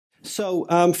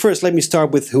First, let me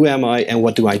start with who am I and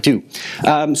what do I do.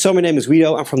 So my name is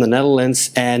Wido, I'm from the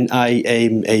Netherlands, and I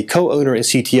am a co-owner and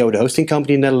CTO of the hosting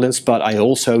company in the Netherlands, but I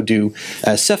also do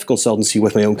Ceph consultancy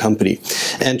with my own company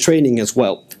and training as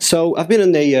well. So I've been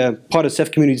in a part of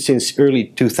Ceph community since early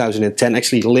 2010,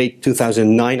 actually late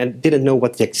 2009. I didn't know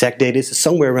what the exact date is,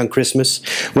 somewhere around Christmas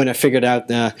when I figured out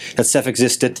that Ceph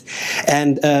existed.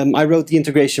 And I wrote the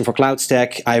integration for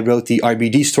CloudStack, I wrote the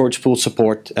RBD storage pool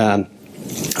support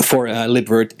for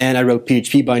libvirt, and I wrote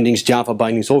PHP bindings, Java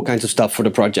bindings, all kinds of stuff for the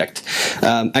project,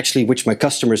 actually which my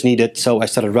customers needed, so I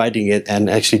started writing it and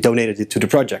actually donated it to the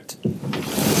project.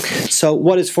 So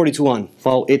what is 42ONE?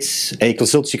 Well, it's a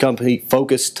consultancy company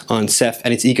focused on Ceph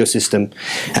and its ecosystem,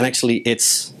 and actually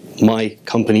it's my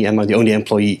company and I'm the only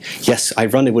employee. Yes, I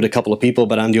run it with a couple of people,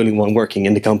 but I'm the only one working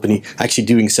in the company actually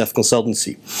doing Ceph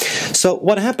consultancy. So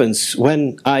what happens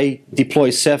when I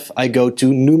deploy Ceph? I go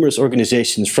to numerous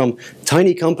organizations, from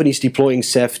tiny companies deploying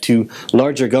Ceph to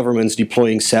larger governments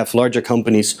deploying Ceph, larger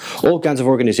companies, all kinds of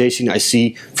organizations I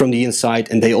see from the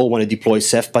inside, and they all want to deploy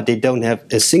Ceph, but they don't have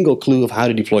a single clue of how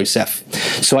to deploy Ceph.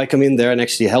 So I come in there and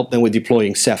actually help them with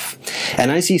deploying Ceph. And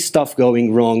I see stuff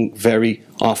going wrong very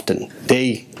often.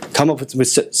 They come up with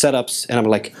setups and I'm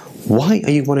like, why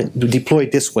are you want to deploy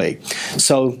it this way?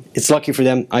 So it's lucky for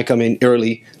them, I come in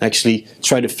early and actually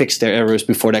try to fix their errors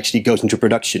before it actually goes into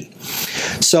production.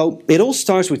 So it all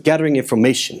starts with gathering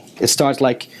information. It starts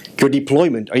like your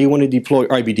deployment. Are you want to deploy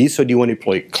RBD, so do you want to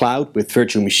deploy cloud with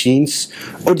virtual machines,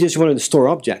 or do you just want to store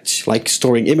objects, like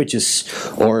storing images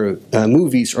or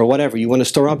movies or whatever? You want to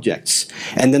store objects.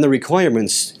 And then the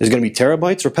requirements is going to be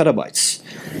terabytes or petabytes.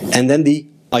 And then the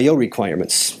I/O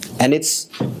requirements. And it's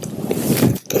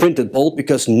printed bold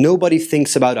because nobody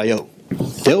thinks about I/O.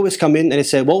 They always come in and they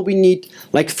say, well, we need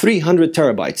like 300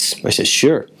 terabytes. I say,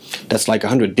 sure, that's like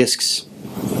 100 disks.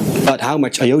 But how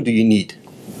much I/O do you need?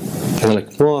 And they're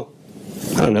like, well,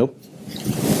 I don't know.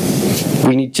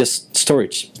 We need just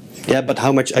storage. Yeah, but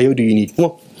how much I/O do you need?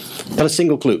 Well, not a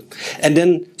single clue. And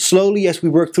then slowly as we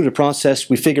work through the process,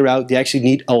 we figure out they actually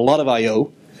need a lot of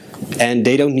I/O. And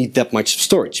they don't need that much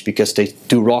storage because they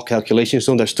do raw calculations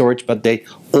on their storage, but they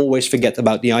always forget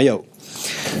about the I/O.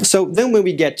 So then when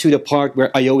we get to the part where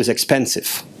I/O is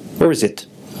expensive, where is it?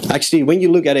 Actually, when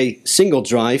you look at a single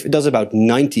drive, it does about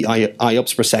 90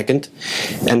 IOPS per second.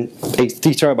 And a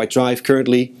 3 terabyte drive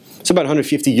currently, it's about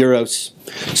 150 euros.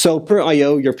 So per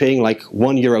I/O, you're paying like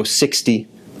 €1.60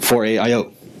 for a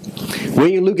I/O.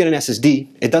 When you look at an SSD,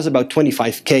 it does about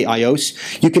 25k IOs.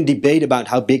 You can debate about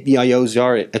how big the IOs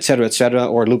are, etc.,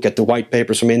 or look at the white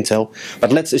papers from Intel.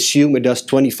 But let's assume it does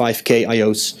 25k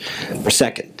IOs per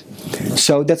second.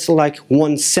 So that's like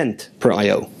 1 cent per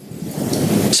IO.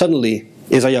 Suddenly,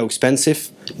 is IO expensive?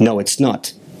 No, it's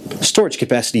not. Storage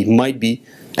capacity might be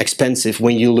expensive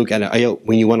when you look at an IO,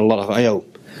 when you want a lot of IO.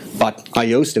 But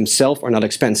IOs themselves are not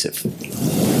expensive.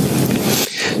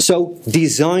 So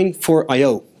design for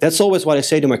I/O. That's always what I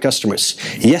say to my customers.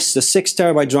 Yes, the 6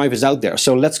 terabyte drive is out there,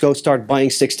 so let's go start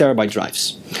buying 6 terabyte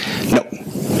drives. No,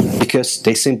 because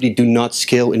they simply do not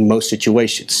scale in most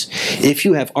situations. If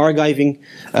you have archiving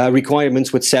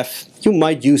requirements with Ceph, you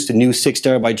might use the new 6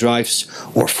 terabyte drives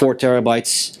or 4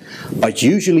 terabytes. But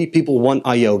usually people want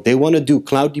I/O. They want to do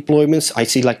cloud deployments. I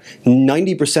see like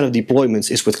 90% of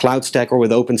deployments is with CloudStack or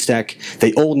with OpenStack.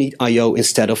 They all need I/O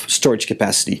instead of storage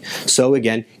capacity. So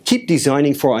again, keep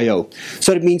designing for I/O.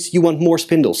 So that means you want more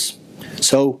spindles.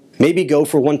 So maybe go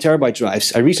for 1 terabyte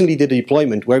drives. I recently did a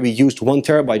deployment where we used 1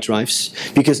 terabyte drives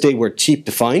because they were cheap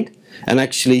to find, and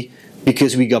actually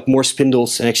because we got more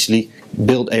spindles and actually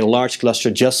build a large cluster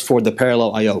just for the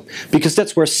parallel I/O. Because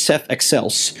that's where Ceph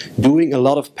excels, doing a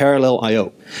lot of parallel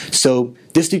I/O. So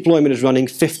this deployment is running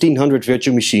 1500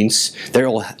 virtual machines. They're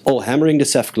all hammering the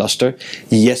Ceph cluster.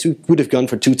 Yes, we would have gone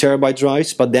for 2 terabyte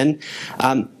drives, but then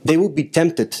they would be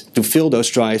tempted to fill those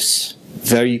drives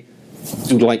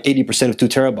to like 80% of 2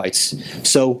 terabytes.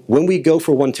 So when we go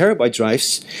for 1 terabyte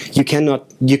drives, you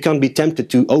can't be tempted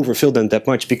to overfill them that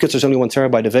much because there's only 1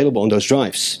 terabyte available on those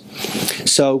drives.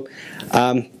 So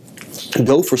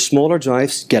go for smaller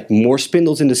drives, get more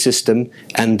spindles in the system,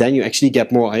 and then you actually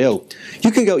get more I/O.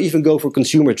 You can even go for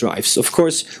consumer drives. Of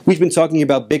course, we've been talking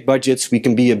about big budgets. We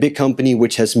can be a big company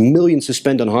which has millions to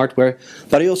spend on hardware,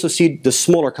 but I also see the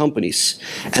smaller companies,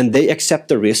 and they accept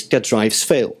the risk that drives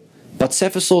fail. But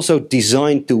Ceph is also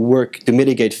designed to work to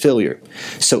mitigate failure.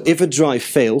 So if a drive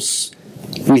fails,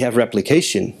 we have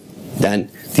replication. Then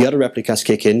the other replicas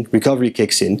kick in, recovery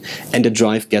kicks in, and the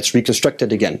drive gets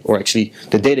reconstructed again. Or actually,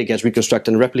 the data gets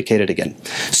reconstructed and replicated again.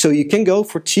 So you can go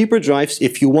for cheaper drives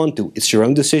if you want to. It's your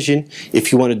own decision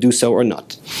if you want to do so or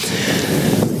not.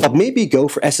 But maybe go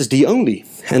for SSD only.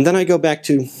 And then I go back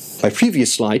to my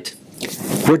previous slide,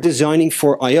 we're designing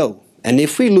for I/O. And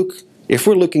if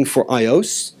we're looking for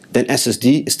I/Os, then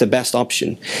SSD is the best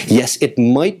option. Yes, it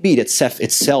might be that Ceph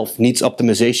itself needs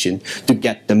optimization to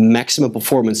get the maximum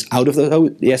performance out of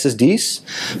the SSDs,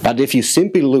 but if you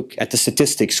simply look at the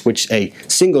statistics which a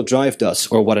single drive does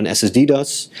or what an SSD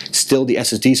does, still the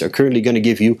SSDs are currently going to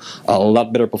give you a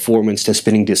lot better performance than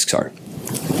spinning disks are.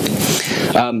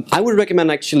 I would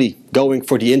recommend actually going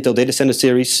for the Intel Data Center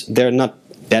series. They're not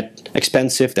that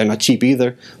expensive, they're not cheap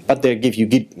either, but they give you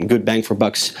good bang for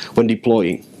bucks when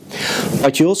deploying.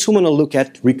 But you also want to look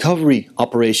at recovery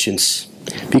operations,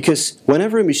 because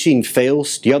whenever a machine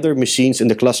fails, the other machines in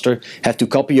the cluster have to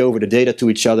copy over the data to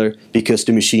each other because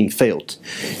the machine failed.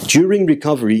 During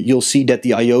recovery, you'll see that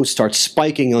the I/O starts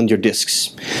spiking on your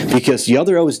disks, because the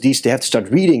other OSDs, they have to start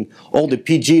reading all the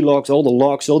PG logs, all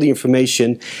the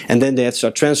information, and then they have to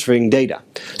start transferring data.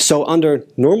 So under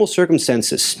normal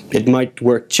circumstances, it might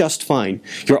work just fine.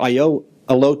 Your I/O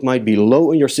load might be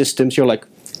low in your systems. You're like,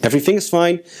 everything is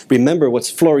fine. Remember what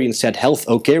Florian said, health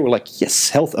okay? We're like, yes,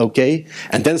 health okay.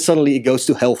 And then suddenly it goes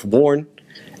to health warn,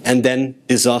 and then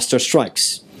disaster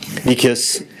strikes.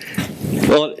 Because,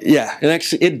 well, yeah, and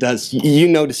actually it does. You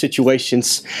know the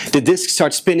situations. The disks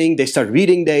start spinning, they start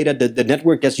reading data, the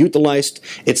network gets utilized,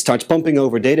 it starts pumping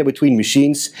over data between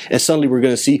machines, and suddenly we're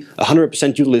going to see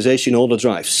 100% utilization in all the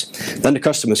drives. Then the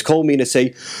customers call me and they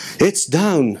say, it's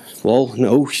down. Well,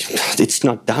 no, it's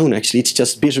not down actually, it's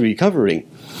just busy recovering.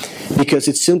 Because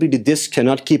it's simply the disk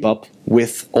cannot keep up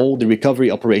with all the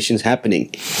recovery operations happening.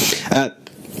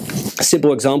 A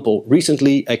simple example,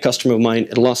 recently a customer of mine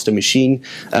lost a machine.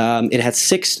 It had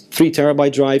 6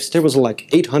 3TB drives. There was like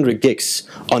 800 gigs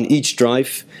on each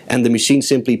drive, and the machine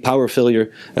simply power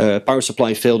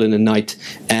supply failed in the night,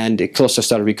 and the cluster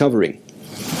started recovering.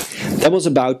 That was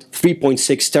about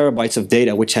 3.6 terabytes of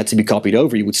data which had to be copied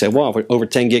over. You would say, wow, over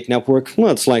 10 gig network,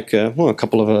 well, it's like well, a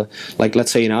couple of, like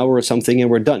let's say an hour or something, and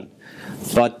we're done.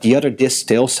 But the other disk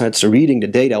still starts reading the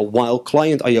data while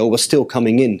client I/O was still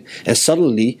coming in. And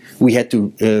suddenly we had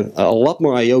to a lot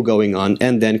more I/O going on,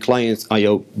 and then client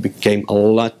I/O became a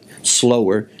lot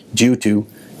slower due to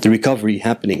the recovery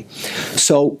happening.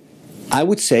 So I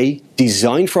would say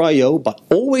design for I/O, but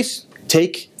always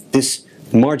take this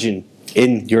margin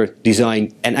in your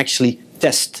design and actually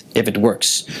test if it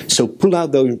works. So pull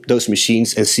out those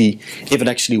machines and see if it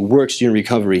actually works during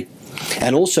recovery.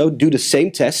 And also do the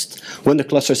same test when the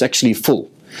cluster is actually full.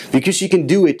 Because you can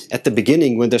do it at the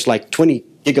beginning when there's like 20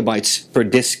 gigabytes per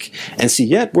disk and see,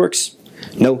 yeah, it works.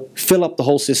 No, fill up the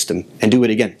whole system and do it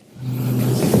again.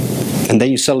 And then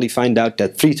you suddenly find out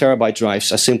that 3TB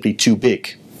drives are simply too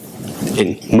big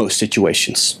in most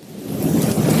situations.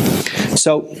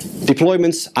 So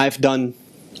deployments, I've done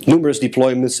numerous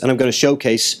deployments, and I'm going to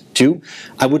showcase 2.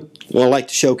 I would like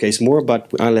to showcase more, but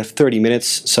I left 30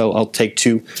 minutes, so I'll take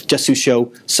 2 just to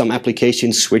show some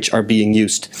applications which are being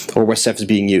used, or where Ceph is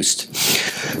being used.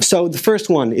 So the first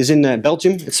one is in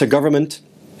Belgium. It's a government.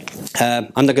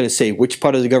 I'm not going to say which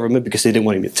part of the government because they didn't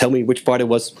want to tell me which part it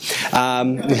was.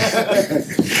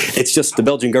 It's just the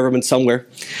Belgian government somewhere.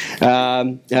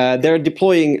 They're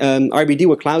deploying RBD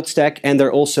with Cloud Stack, and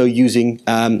they're also using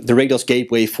the Rados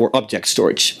gateway for object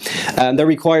storage. Their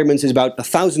requirements is about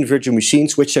 1,000 virtual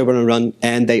machines which they want to run,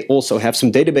 and they also have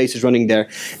some databases running there,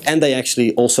 and they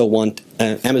actually also want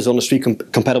Amazon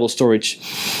S3 compatible storage.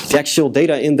 The actual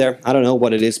data in there, I don't know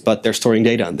what it is, but they're storing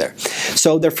data in there.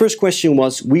 So their first question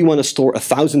was, we want to store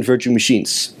 1,000 virtual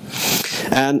machines.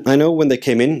 And I know when they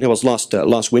came in, it was last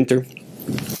winter,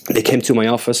 they came to my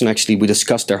office and actually we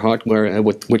discussed their hardware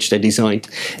which they designed,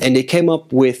 and they came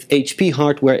up with HP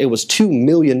hardware. It was 2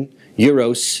 million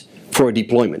euros for a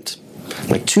deployment.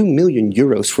 Like 2 million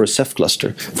euros for a Ceph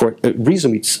cluster, for a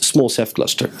reasonably small Ceph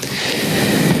cluster.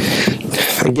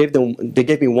 They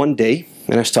gave me 1 day,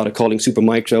 and I started calling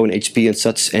Supermicro and HP and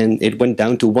such, and it went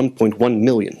down to 1.1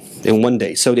 million in 1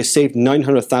 day. So they saved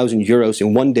 900,000 euros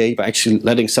in 1 day by actually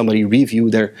letting somebody review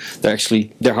their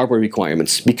hardware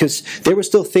requirements, because they were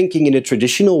still thinking in a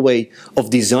traditional way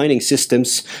of designing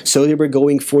systems. So they were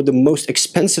going for the most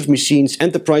expensive machines,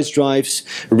 enterprise drives,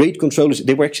 RAID controllers.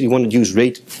 They were actually wanting to use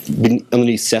RAID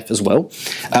underneath Ceph as well.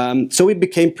 So it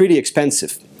became pretty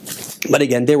expensive. But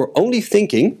again, they were only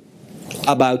thinking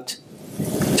about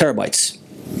terabytes.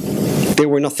 They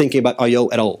were not thinking about I/O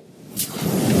at all.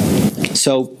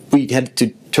 So we had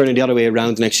to turn it the other way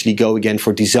around and actually go again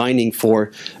for designing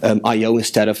for I/O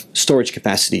instead of storage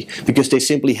capacity, because they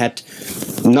simply had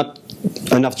not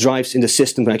enough drives in the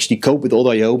system to actually cope with all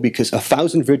the I/O, because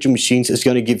 1,000 virtual machines is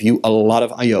going to give you a lot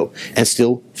of I/O. And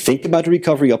still think about the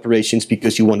recovery operations,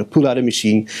 because you want to pull out a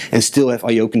machine and still have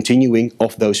I/O continuing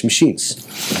off those machines.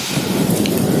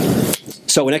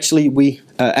 So and actually we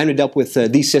ended up with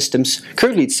these systems.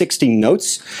 Currently it's 16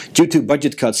 nodes. Due to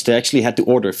budget cuts, they actually had to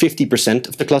order 50%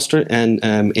 of the cluster, and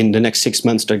in the next 6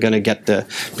 months they're going to get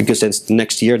because then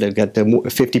next year they'll get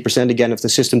 50% again of the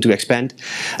system to expand.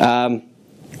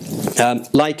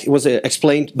 Like it was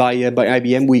explained by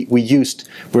IBM,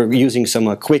 we're using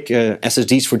some quick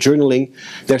SSDs for journaling.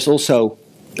 There's also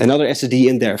another SSD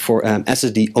in there for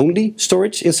SSD only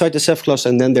storage inside the Ceph cluster,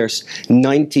 and then there's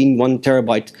 19 1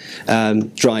 terabyte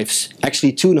drives,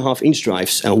 actually 2.5 inch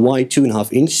drives. And why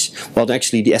 2.5 inch? Well,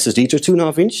 actually the SSDs are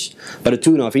 2.5 inch, but a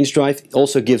 2.5 inch drive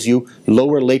also gives you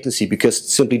lower latency because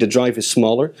simply the drive is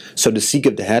smaller, so the seek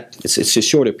of the head, it's a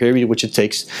shorter period which it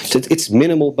takes. So it's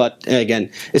minimal, but again,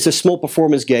 it's a small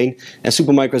performance gain, and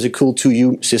Supermicro has a cool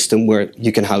 2U system where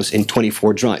you can house in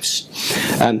 24 drives.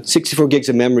 64 gigs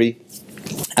of memory.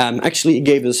 Actually, it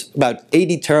gave us about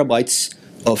 80 terabytes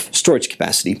of storage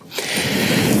capacity.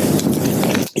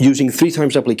 Using 3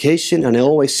 times replication, and I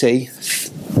always say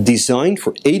design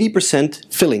for 80%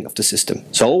 filling of the system.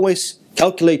 So always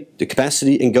calculate the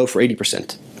capacity and go for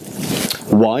 80%.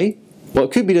 Why? Well,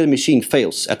 it could be that the machine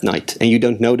fails at night and you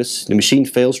don't notice. The machine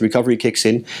fails, recovery kicks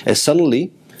in, and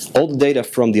suddenly all the data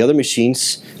from the other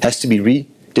machines has to be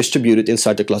redistributed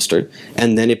inside the cluster,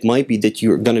 and then it might be that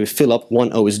you're going to fill up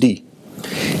one OSD.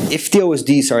 If the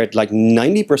OSDs are at like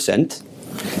 90%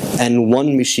 and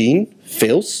one machine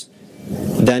fails,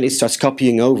 then it starts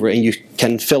copying over and you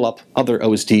can fill up other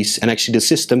OSDs, and actually the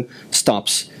system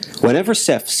stops. Whenever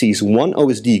Ceph sees one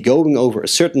OSD going over a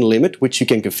certain limit, which you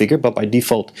can configure, but by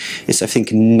default is I think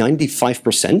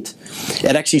 95%,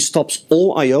 it actually stops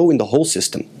all I/O in the whole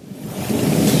system.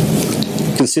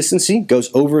 Consistency goes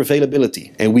over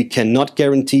availability, and we cannot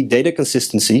guarantee data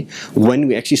consistency when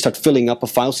we actually start filling up a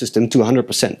file system to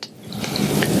 100%.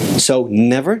 So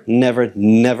never, never,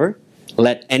 never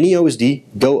let any OSD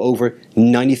go over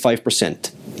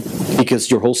 95%, because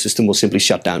your whole system will simply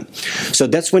shut down. So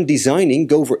that's when designing,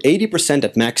 go for 80%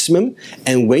 at maximum,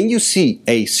 and when you see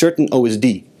a certain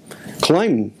OSD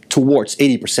climb towards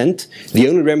 80%, the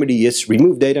only remedy is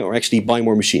remove data or actually buy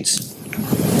more machines.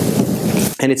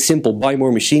 And it's simple, buy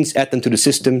more machines, add them to the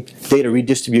system, data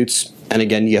redistributes, and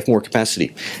again you have more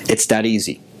capacity. It's that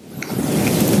easy.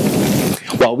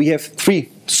 Well, we have 3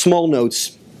 small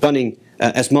nodes running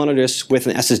as monitors with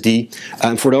an SSD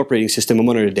for the operating system and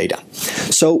monitor data.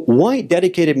 So why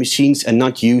dedicated machines and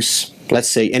not use, let's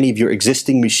say, any of your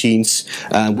existing machines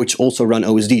which also run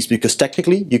OSDs? Because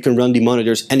technically you can run the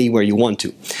monitors anywhere you want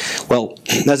to. Well,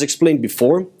 as explained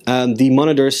before, the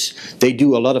monitors, they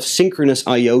do a lot of synchronous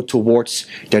I/O towards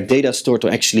their data store to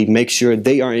actually make sure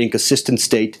they are in a consistent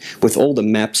state with all the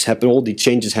maps, all the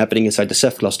changes happening inside the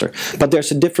Ceph cluster. But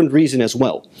there's a different reason as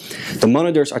well. The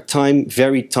monitors are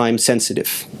very time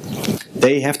sensitive.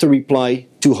 They have to reply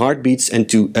to heartbeats and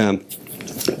to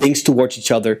pings towards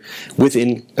each other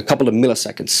within a couple of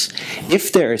milliseconds.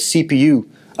 If there is a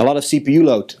lot of CPU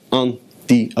load on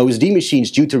the OSD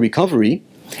machines due to recovery,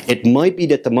 it might be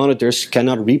that the monitors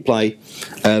cannot reply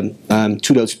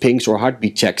to those pings or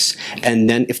heartbeat checks. And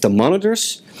then if the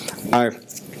monitors are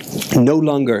no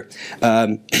longer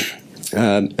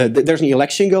there's an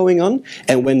election going on,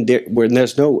 and when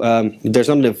there's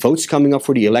not enough votes coming up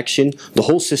for the election, the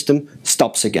whole system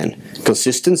stops again.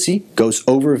 Consistency goes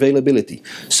over availability.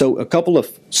 So a couple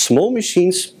of small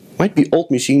machines, might be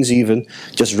old machines even,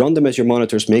 just run them as your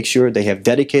monitors, make sure they have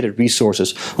dedicated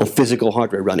resources on physical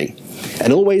hardware running.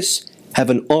 And always have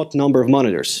an odd number of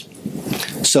monitors.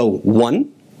 So 1,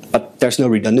 but there's no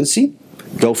redundancy,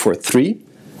 go for 3.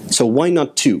 So why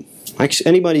not 2? Actually,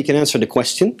 anybody can answer the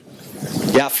question.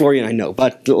 Yeah, Florian, I know,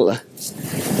 but I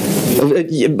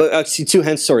see 2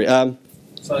 hands, sorry. Yeah,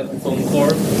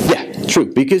 true,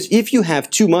 because if you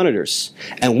have 2 monitors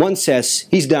and one says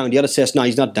he's down, the other says no,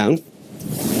 he's not down,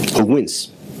 who wins?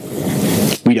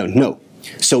 We don't know.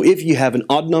 So if you have an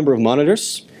odd number of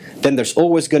monitors, then there's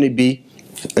always going to be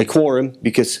a quorum,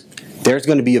 because there's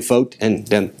going to be a vote, and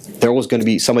then there's always going to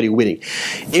be somebody winning.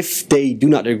 If they do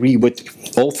not agree with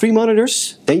all 3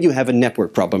 monitors, then you have a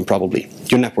network problem probably.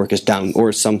 Your network is down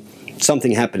or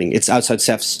something happening. It's outside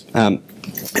Ceph's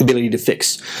ability to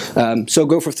fix. So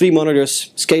go for 3 monitors,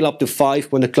 scale up to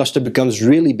 5 when the cluster becomes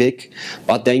really big,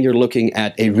 but then you're looking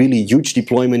at a really huge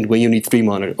deployment when you need 5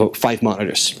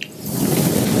 monitors.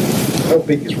 How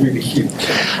big is really huge?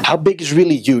 How big is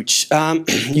really huge?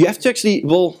 You have to actually,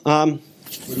 well,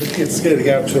 we're looking at scaling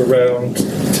out to around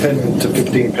 10 to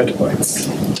 15 petabytes.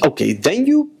 Okay, then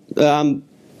you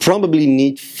probably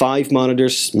need 5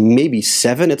 monitors, maybe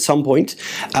 7 at some point.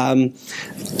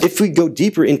 If we go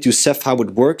deeper into Ceph, how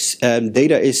it works,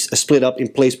 data is split up in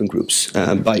placement groups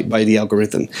by the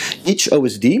algorithm. Each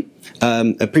OSD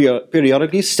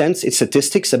periodically sends its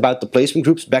statistics about the placement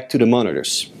groups back to the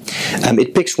monitors.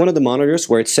 It picks one of the monitors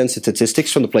where it sends the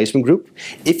statistics from the placement group.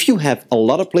 If you have a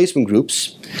lot of placement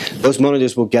groups, those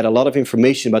monitors will get a lot of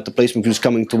information about the placement groups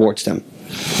coming towards them.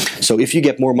 So if you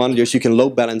get more monitors, you can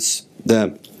load balance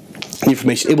the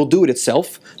information. It will do it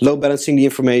itself, load balancing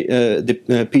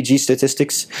the PG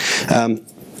statistics.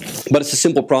 But it's a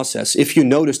simple process. If you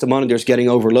notice the monitors getting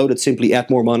overloaded, simply add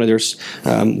more monitors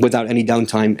without any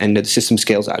downtime, and the system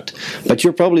scales out. But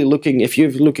you're probably looking, if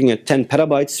you're looking at 10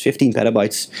 petabytes, 15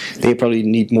 petabytes, they probably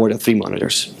need more than 3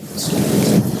 monitors.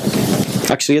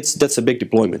 Actually, that's a big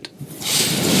deployment.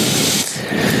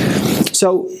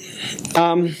 So,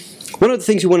 one of the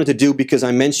things we wanted to do, because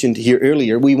I mentioned here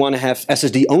earlier, we want to have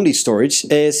SSD-only storage,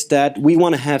 is that we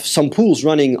want to have some pools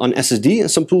running on SSD and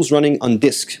some pools running on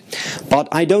disk. But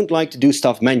I don't like to do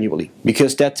stuff manually,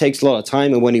 because that takes a lot of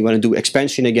time, and when you want to do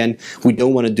expansion again, we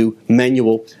don't want to do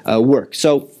manual work.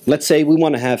 So let's say we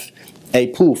want to have a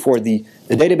pool for the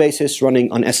databases running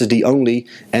on SSD only,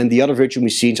 and the other virtual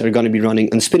machines are going to be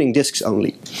running on spinning disks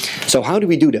only. So how do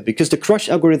we do that? Because the crush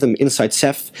algorithm inside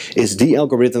Ceph is the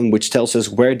algorithm which tells us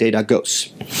where data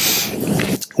goes.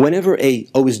 Whenever a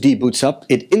OSD boots up,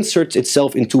 it inserts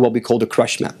itself into what we call the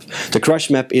crush map. The crush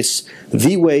map is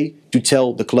the way to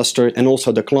tell the cluster and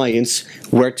also the clients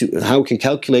how it can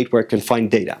calculate where it can find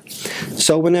data.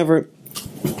 So whenever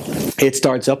it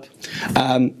starts up,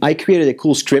 I created a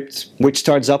cool script which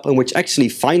starts up and which actually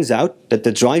finds out that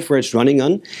the drive where it's running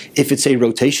on, if it's a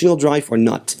rotational drive or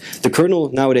not. The kernel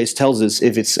nowadays tells us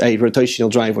if it's a rotational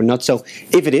drive or not. So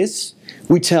if it is,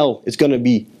 we tell it's going to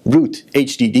be root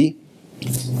HDD.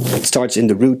 It starts in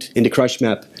the root, in the crush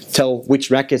map, tell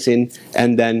which rack it's in,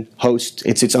 and then host,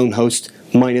 it's its own host,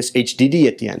 minus HDD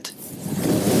at the end.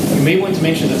 You may want to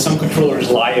mention that some controllers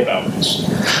lie about this.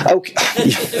 Okay.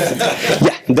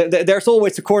 Yeah, there's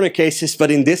always the corner cases, but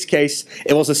in this case,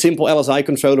 it was a simple LSI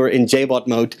controller in JBOD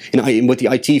mode, with the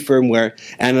IT firmware,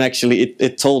 and actually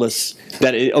it told us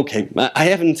that, okay, I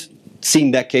haven't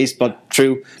seen that case, but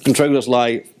true, controllers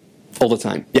lie all the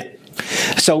time. Yeah.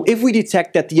 So if we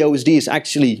detect that the OSD is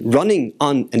actually running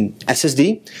on an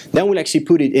SSD, then we'll actually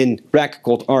put it in rack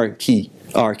called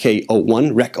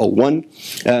RK01, rack 01,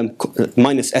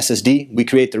 minus SSD. We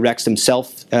create the racks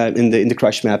themselves in the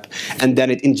crush map, and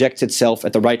then it injects itself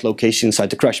at the right location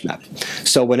inside the crush map.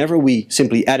 So whenever we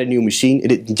simply add a new machine,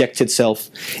 it injects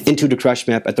itself into the crush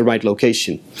map at the right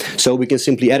location. So we can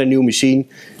simply add a new machine.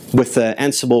 With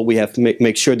Ansible, we have to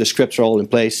make sure the scripts are all in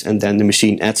place, and then the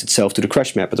machine adds itself to the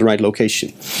crush map at the right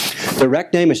location. The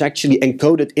rack name is actually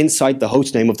encoded inside the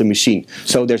host name of the machine.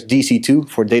 So there's DC2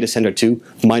 for data center 2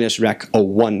 minus rack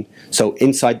 01. So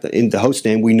inside in the host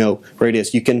name, we know where it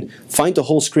is. You can find the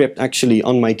whole script actually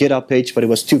on my GitHub page, but it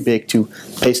was too big to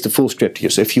paste the full script here.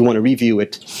 So if you want to review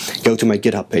it, go to my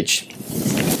GitHub page.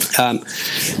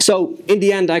 So in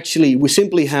the end, actually, we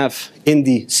simply have in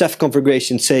the Ceph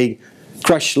configuration say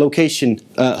crush location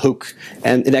hook,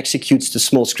 and it executes the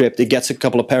small script. It gets a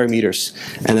couple of parameters,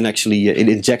 and then actually it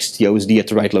injects the OSD at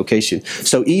the right location.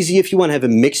 So easy if you want to have a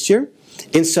mixture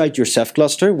inside your Ceph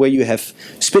cluster where you have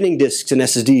spinning disks and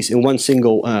SSDs in one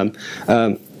single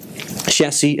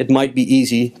chassis. It might be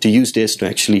easy to use this to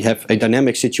actually have a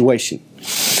dynamic situation.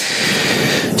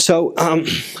 So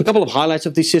a couple of highlights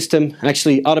of the system.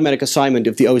 Actually, automatic assignment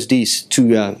of the OSDs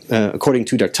to according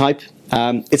to their type.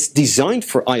 It's designed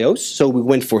for IOs, so we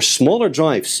went for smaller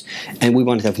drives and we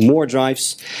want to have more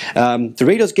drives. The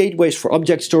Rados gateways for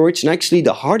object storage, and actually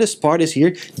the hardest part is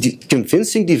here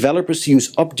convincing developers to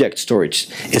use object storage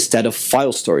instead of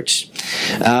file storage.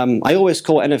 I always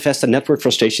call NFS the network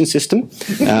frustration system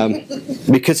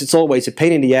because it's always a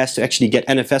pain in the ass to actually get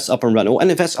NFS up and running. Well,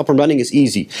 NFS up and running is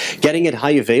easy. Getting it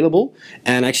high available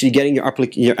and actually getting your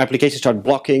application start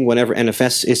blocking whenever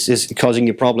NFS is causing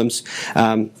you problems.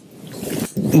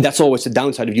 That's always the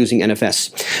downside of using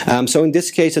NFS. So in this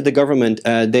case, at the government,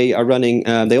 they are running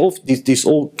these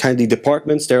all kind of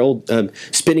departments. They're all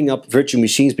spinning up virtual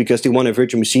machines because they want a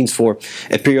virtual machines for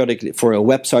a periodic for a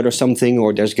website or something,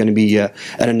 or there's going to be an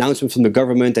announcement from the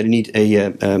government that they need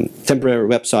a temporary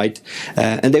website,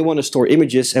 and they want to store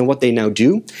images. And what they now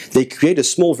do, they create a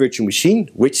small virtual machine,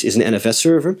 which is an NFS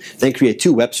server, then create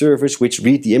 2 web servers which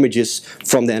read the images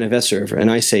from the NFS server. And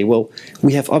I say, well,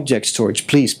 we have object storage.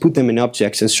 Please put them in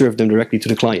objects and serve them directly to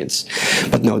the clients.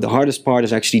 But no, the hardest part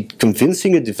is actually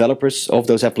convincing the developers of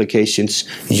those applications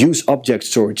use object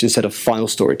storage instead of file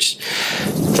storage.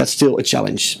 That's still a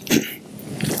challenge.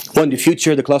 Well, in the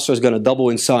future, the cluster is going to double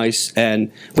in size,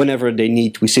 and whenever they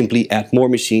need, we simply add more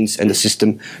machines and the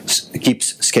system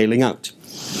keeps scaling out.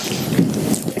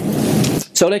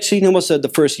 So actually that was the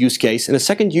first use case, and the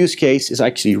second use case is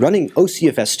actually running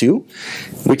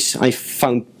OCFS2, which I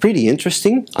found pretty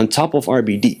interesting on top of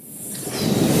RBD.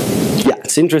 Yeah,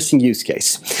 it's an interesting use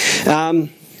case.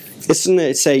 It's an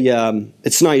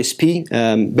ISP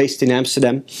based in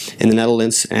Amsterdam, in the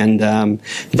Netherlands, and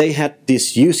they had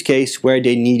this use case where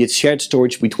they needed shared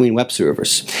storage between web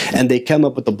servers, and they came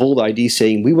up with the bold idea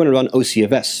saying we want to run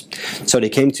OCFS. So they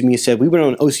came to me and said we want to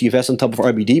run OCFS on top of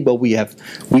RBD, but we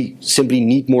simply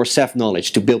need more Ceph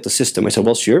knowledge to build the system. I said,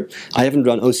 well, sure. I haven't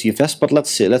run OCFS, but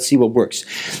let's see what works.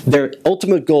 Their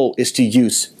ultimate goal is to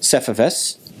use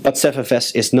CephFS, but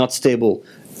CephFS is not stable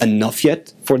enough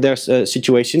yet for their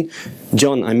situation.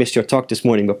 John, I missed your talk this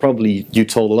morning, but probably you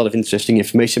told a lot of interesting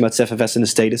information about CephFS and the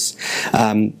status.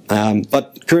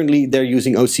 But currently they're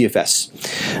using OCFS.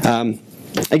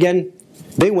 Again,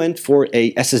 they went for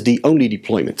a SSD-only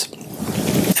deployment.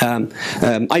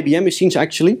 IBM machines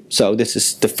actually, so this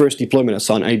is the first deployment I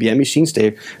saw on IBM machines.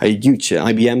 They're a huge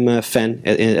IBM fan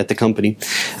at the company.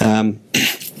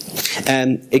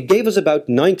 And it gave us about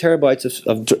 9 terabytes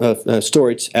of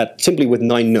storage simply with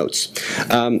 9 nodes.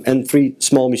 And 3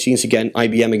 small machines again,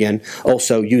 IBM again,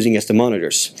 also using as the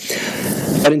monitors.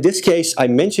 And in this case, I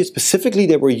mentioned specifically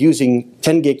they were using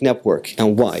 10 gig network,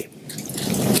 and why?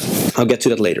 I'll get to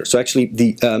that later. So actually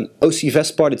the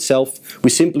OCFS part itself, we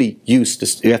simply use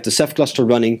this. We have the Ceph cluster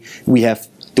running, we have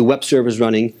the web servers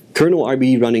running, kernel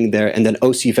RBD running there, and then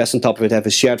OCFS on top of it have a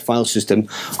shared file system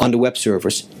on the web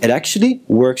servers. It actually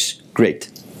works great.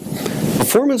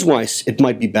 Performance-wise, it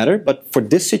might be better, but for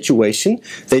this situation,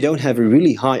 they don't have a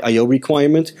really high I/O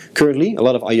requirement currently. A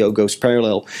lot of I/O goes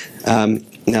parallel.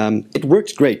 It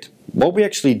works great. What we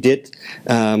actually did,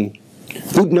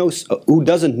 who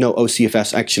doesn't know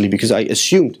OCFS actually? Because I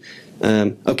assumed,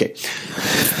 okay.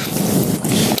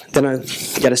 Then I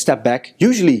got to step back.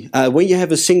 Usually, when you have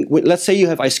let's say you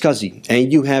have iSCSI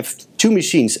and you have 2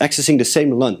 machines accessing the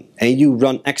same LUN, and you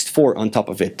run ext4 on top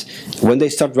of it. When they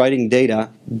start writing data,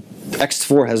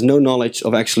 ext4 has no knowledge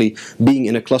of actually being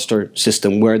in a cluster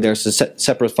system where there's a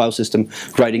separate file system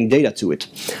writing data to it.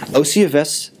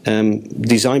 OCFS,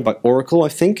 designed by Oracle, I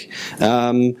think,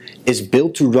 is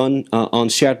built to run on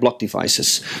shared block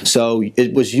devices. So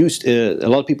it was used, a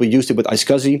lot of people used it with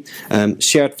iSCSI,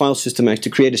 shared file system, to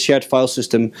create a shared file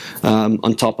system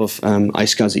on top of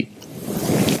iSCSI.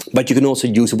 But you can also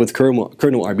use it with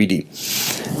kernel RBD.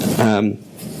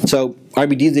 So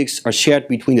RBD disks are shared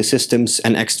between the systems,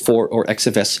 and ext4 or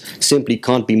XFS simply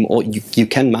can't be. You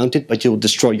can mount it, but you'll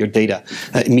destroy your data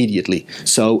immediately.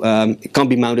 So it can't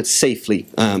be mounted safely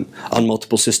on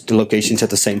multiple system locations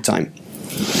at the same time.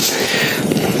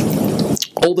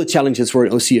 All the challenges were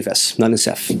in OCFS, not in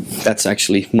Ceph. That's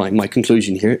actually my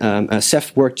conclusion here.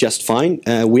 Ceph worked just fine.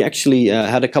 We actually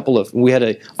had we had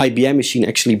an IBM machine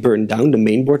actually burned down, the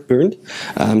mainboard burned.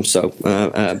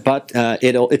 But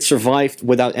it survived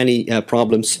without any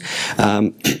problems.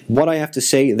 What I have to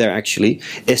say there actually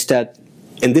is that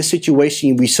in this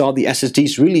situation, we saw the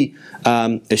SSDs really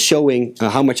showing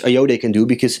how much I/O they can do,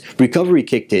 because recovery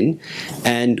kicked in,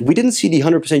 and we didn't see the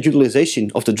 100% utilization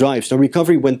of the drives. Now,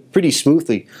 recovery went pretty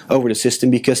smoothly over the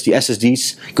system because the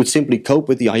SSDs could simply cope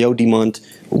with the I/O demand.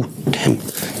 Ooh, damn.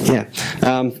 Yeah,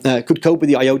 could cope with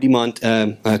the I/O demand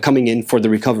coming in for the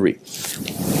recovery.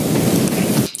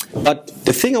 But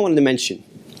the thing I wanted to mention,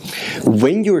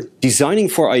 when you're designing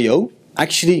for I/O,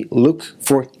 actually look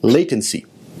for latency.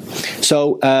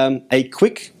 So a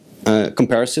quick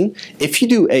comparison, if you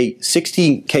do a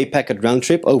 16K packet round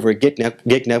trip over a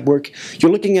gig network,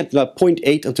 you're looking at about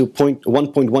 0.8 up to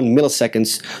 1.1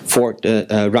 milliseconds for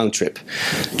the round trip.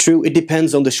 True, it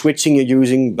depends on the switching you're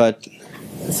using, but...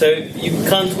 So you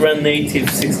can't run native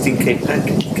 16K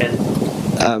packet, can you?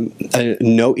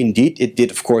 No, indeed, it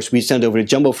did. Of course, we sent over the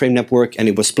jumbo frame network, and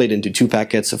it was split into 2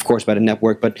 packets, of course, by the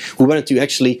network. But we wanted to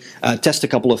actually test a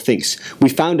couple of things. We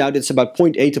found out it's about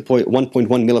 0.8 to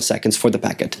 1.1 milliseconds for the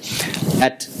packet.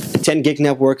 At a 10 gig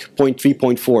network, 0.3,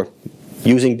 0.4.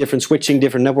 Using different switching,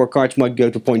 different network cards might go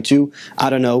to 0.2. I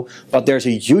don't know, but there's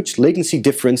a huge latency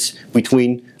difference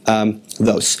between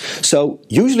those. So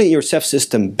usually in your Ceph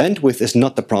system, bandwidth is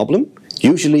not the problem.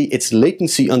 Usually it's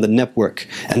latency on the network,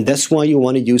 and that's why you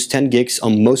want to use 10 gigs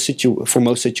on for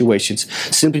most situations,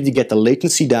 simply to get the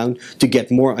latency down, to get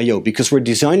more I/O, because we're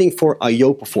designing for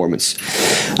I/O performance.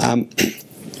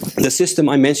 The system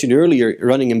I mentioned earlier,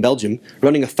 running in Belgium,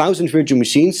 running 1,000 virtual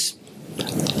machines,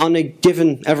 on a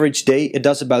given average day, it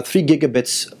does about 3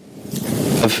 gigabits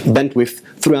of bandwidth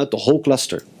throughout the whole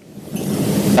cluster.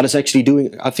 That is actually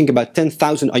doing, I think, about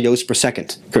 10,000 I/Os per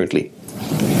second currently.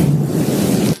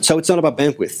 So it's not about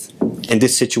bandwidth in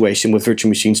this situation with virtual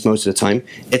machines most of the time.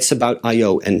 It's about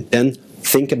I/O, and then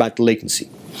think about the latency.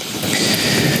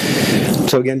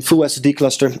 So again, full SSD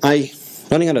cluster. I'm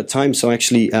running out of time, so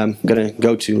actually I'm gonna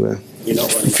go to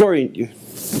Florian.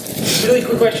 Really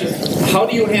quick question. How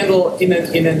do you handle, in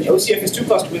an OCFS2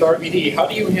 cluster with RBD, how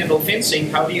do you handle fencing,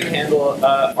 how do you handle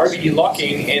RBD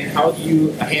locking, and how do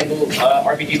you handle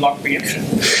RBD lock preemption?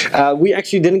 We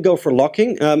actually didn't go for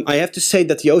locking. I have to say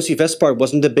that the OCFS part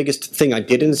wasn't the biggest thing I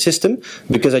did in the system,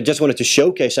 because I just wanted to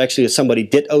showcase actually that somebody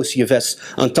did OCFS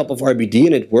on top of RBD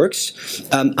and it works.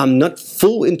 I'm not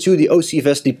full into the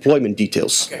OCFS deployment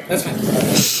details. Okay, that's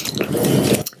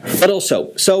fine. But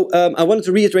also, so I wanted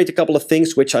to reiterate a couple of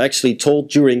things which I actually told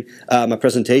during my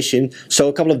presentation. So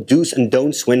a couple of do's and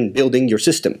don'ts when building your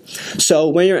system. So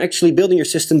when you're actually building your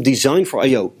system, design for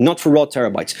I/O, not for raw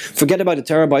terabytes. Forget about the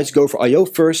terabytes, go for I/O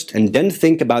first, and then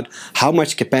think about how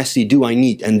much capacity do I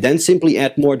need, and then simply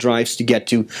add more drives to get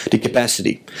to the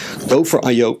capacity. Go for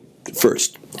I/O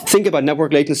first. Think about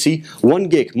network latency. 1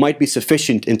 gig might be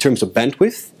sufficient in terms of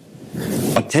bandwidth,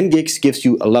 but 10 gigs gives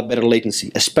you a lot better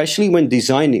latency, especially when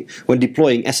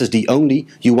deploying SSD only.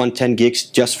 You want 10 gigs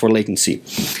just for latency.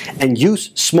 And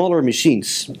use smaller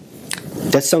machines.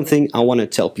 That's something I want to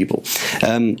tell people.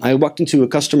 I walked into a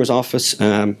customer's office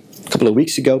a couple of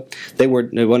weeks ago. They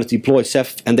wanted to deploy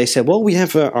Ceph, and they said, well, we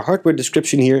have our hardware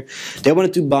description here. They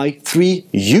wanted to buy 3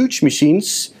 huge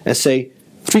machines and say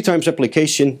 3 times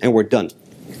replication and we're done.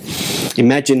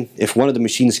 Imagine if one of the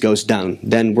machines goes down,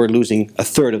 then we're losing a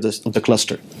third of the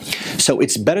cluster. So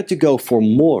it's better to go for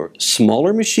more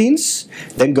smaller machines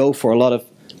than go for a lot of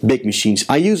big machines.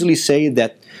 I usually say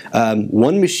that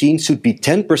one machine should be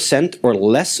 10% or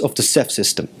less of the Ceph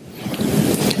system.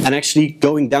 And actually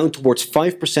going down towards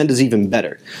 5% is even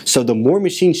better. So the more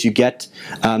machines you get,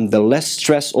 the less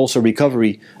stress also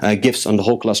recovery gives on the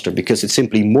whole cluster, because it's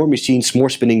simply more machines, more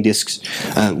spinning disks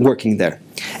working there.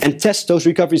 And test those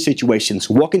recovery situations.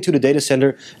 Walk into the data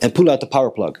center and pull out the power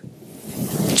plug.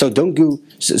 So don't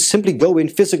simply go in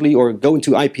physically or go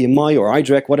into IPMI or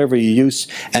iDRAC, whatever you use,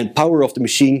 and power off the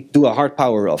machine, do a hard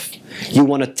power off. You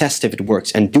want to test if it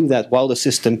works, and do that while the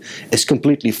system is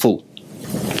completely full.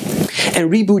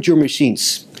 And reboot your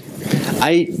machines.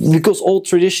 Because all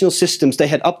traditional systems, they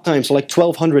had uptimes like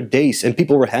 1200 days, and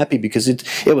people were happy because it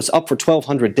was up for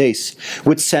 1200 days.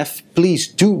 With Ceph, please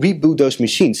do reboot those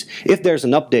machines. If there's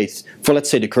an update for, let's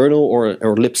say, the kernel or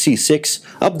libc 6,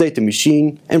 update the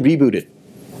machine and reboot it.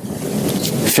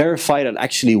 Verify that it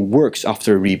actually works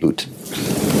after a reboot.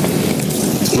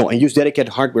 Oh, and use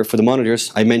dedicated hardware for the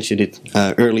monitors. I mentioned it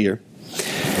earlier.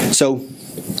 So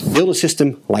build a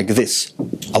system like this.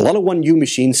 A lot of 1U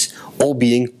machines, all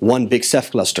being one big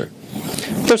Ceph cluster.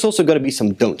 There's also got to be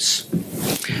some don'ts.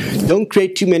 Don't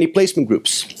create too many placement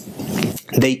groups.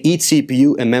 They eat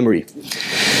CPU and memory.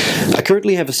 I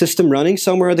currently have a system running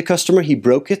somewhere at the customer. He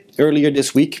broke it earlier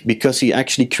this week because he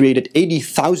actually created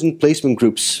 80,000 placement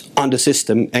groups on the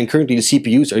system, and currently the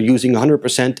CPUs are using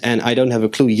 100%, and I don't have a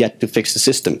clue yet to fix the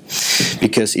system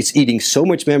because it's eating so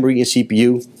much memory in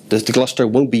CPU that the cluster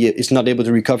is not able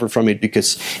to recover from it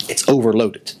because it's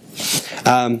overloaded.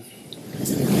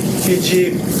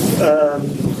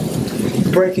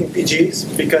 Breaking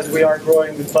PGs because we are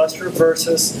growing the cluster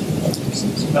versus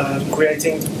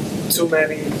creating too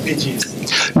many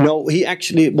PGs. No, he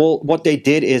actually, well, what they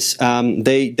did is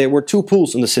there were 2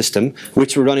 pools in the system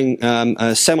which were running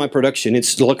semi-production.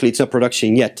 Luckily it's not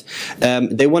production yet.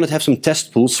 They wanted to have some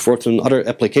test pools for some other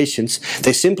applications.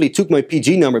 They simply took my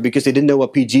PG number because they didn't know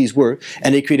what PGs were,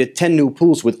 and they created 10 new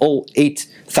pools with all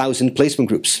 8,000 placement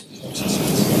groups.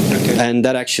 Okay. And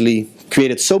that actually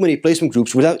created so many placement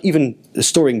groups without even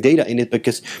storing data in it,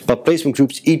 but placement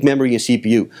groups eat memory and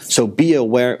CPU. So be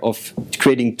aware of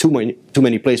creating too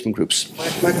many placement groups.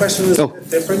 My question is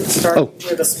different. Starting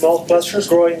with a small cluster,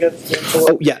 growing it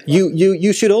into yeah,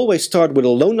 you should always start with a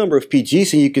low number of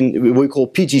PGs, and we call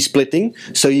PG splitting.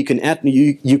 So you can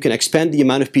expand the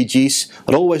amount of PGs,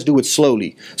 but always do it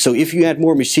slowly. So if you add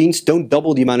more machines, don't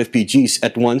double the amount of PGs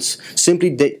at once.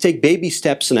 Simply take baby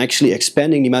steps and actually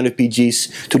expanding the amount of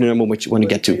PGs to the number which you want to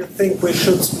get to. Do you think we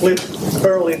should split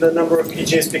early the number of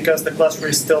PGs because the cluster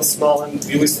is still small and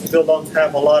we still don't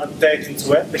have a lot of data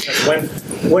into it? Because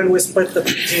when we split the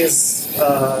PGs,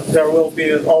 there will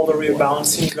be all the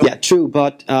rebalancing going. Yeah, true,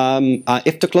 but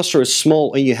if the cluster is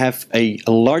small and you have a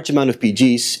large amount of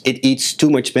PGs, it eats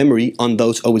too much memory on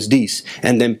those OSDs,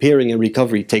 and then pairing and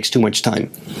recovery takes too much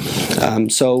time.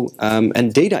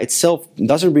 And data itself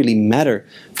doesn't really matter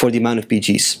for the amount of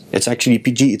PGs. It's actually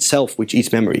PG itself which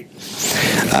eats memory.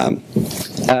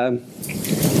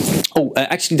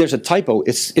 Actually, there's a typo.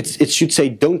 It should say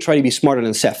don't try to be smarter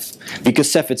than Ceph,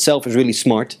 because Ceph itself is really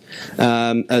smart.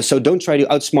 So don't try to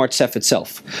outsmart Ceph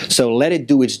itself. So let it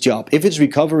do its job. If it's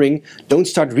recovering, don't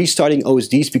start restarting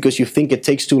OSDs because you think it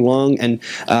takes too long. And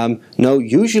no,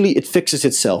 usually it fixes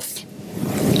itself.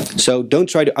 So don't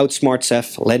try to outsmart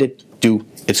Ceph. Let it do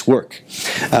its work.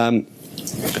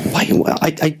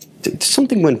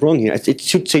 Something went wrong here. It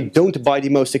should say don't buy the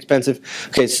most expensive.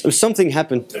 Okay, something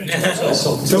happened. Don't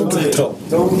to the top.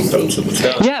 Don't to the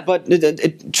top. Yeah, but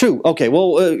true. Okay,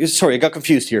 well, sorry, I got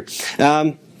confused here.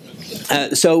 Don't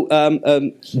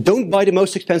buy the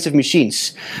most expensive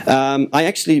machines.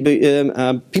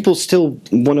 People still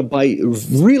want to buy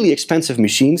really expensive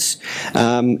machines,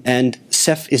 and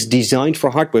Ceph is designed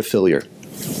for hardware failure.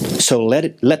 So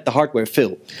let the hardware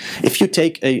fail. If you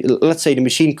take let's say the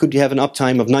machine could have an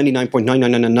uptime of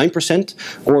 99.9999%,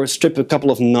 or strip a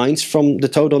couple of nines from the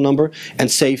total number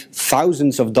and save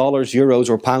thousands of dollars, euros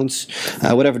or pounds,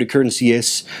 whatever the currency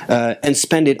is, and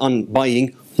spend it on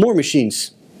buying more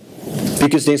machines.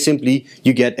 Because then simply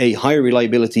you get a higher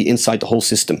reliability inside the whole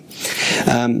system.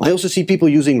 I also see people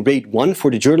using RAID 1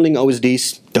 for the journaling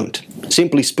OSDs. Don't.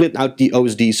 Simply split out the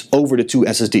OSDs over the two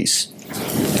SSDs.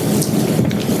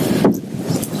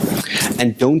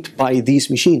 And don't buy these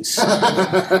machines.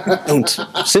 Don't.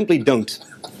 Simply don't.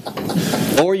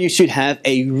 Or you should have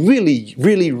a really,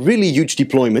 really, really huge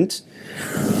deployment.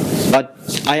 But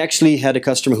I actually had a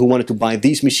customer who wanted to buy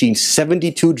these machines,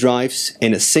 72 drives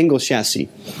in a single chassis.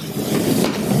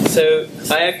 So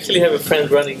I actually have a friend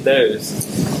running those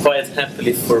quite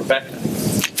happily for backup.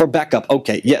 For backup,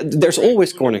 okay. Yeah, there's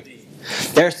always corner.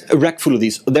 There's a rack full of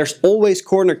these. There's always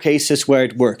corner cases where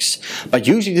it works. But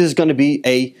usually this is going to be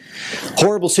a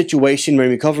horrible situation when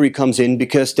recovery comes in,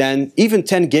 because then even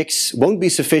 10 gigs won't be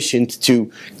sufficient to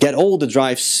get all the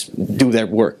drives do their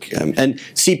work. And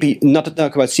not to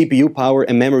talk about CPU power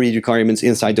and memory requirements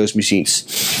inside those machines.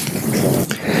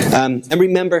 And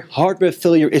remember, hardware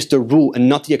failure is the rule and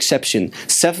not the exception.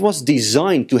 Ceph was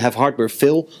designed to have hardware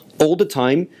fail all the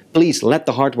time. Please let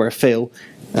the hardware fail.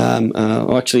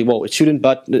 Actually, well, it shouldn't,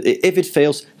 but if it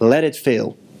fails, let it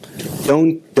fail.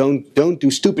 Don't do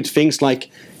stupid things like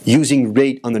using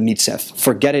RAID underneath Ceph.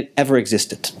 Forget it ever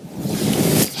existed.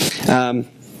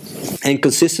 And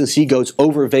consistency goes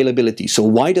over availability. So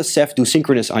why does Ceph do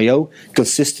synchronous I/O?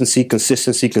 Consistency,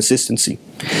 consistency, consistency.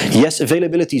 Yes,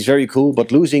 availability is very cool,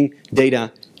 but losing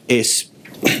data is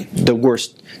the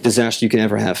worst disaster you can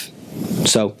ever have.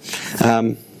 So,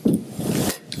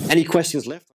 any questions left?